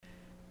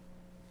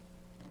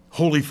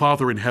Holy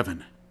Father in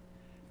heaven,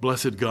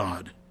 blessed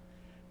God,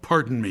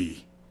 pardon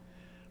me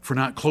for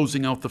not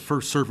closing out the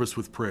first service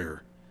with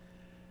prayer.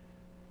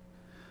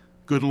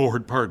 Good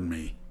Lord, pardon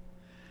me.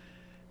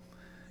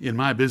 In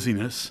my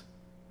busyness,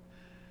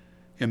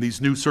 in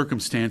these new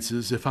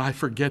circumstances, if I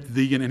forget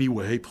thee in any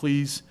way,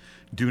 please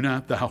do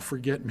not thou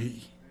forget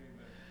me.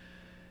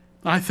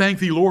 I thank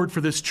thee, Lord,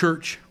 for this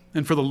church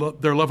and for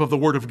their love of the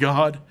Word of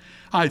God.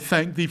 I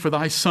thank thee for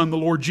thy Son, the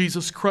Lord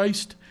Jesus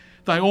Christ,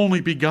 thy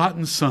only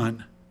begotten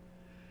Son,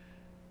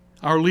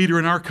 our leader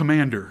and our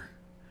commander,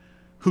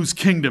 whose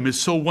kingdom is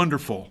so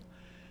wonderful.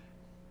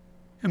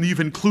 And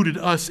you've included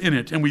us in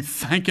it, and we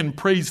thank and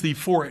praise thee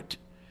for it.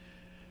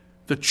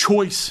 The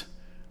choice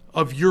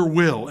of your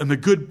will and the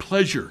good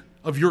pleasure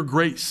of your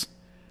grace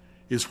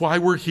is why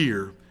we're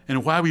here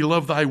and why we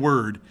love thy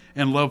word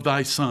and love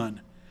thy Son.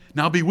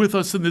 Now be with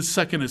us in this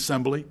second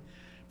assembly.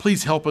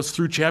 Please help us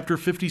through chapter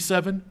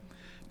 57.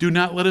 Do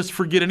not let us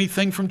forget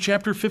anything from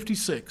chapter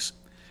 56.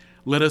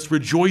 Let us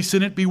rejoice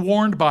in it, be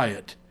warned by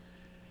it,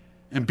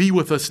 and be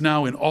with us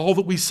now in all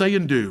that we say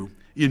and do.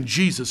 In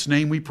Jesus'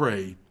 name we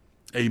pray.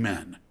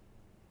 Amen.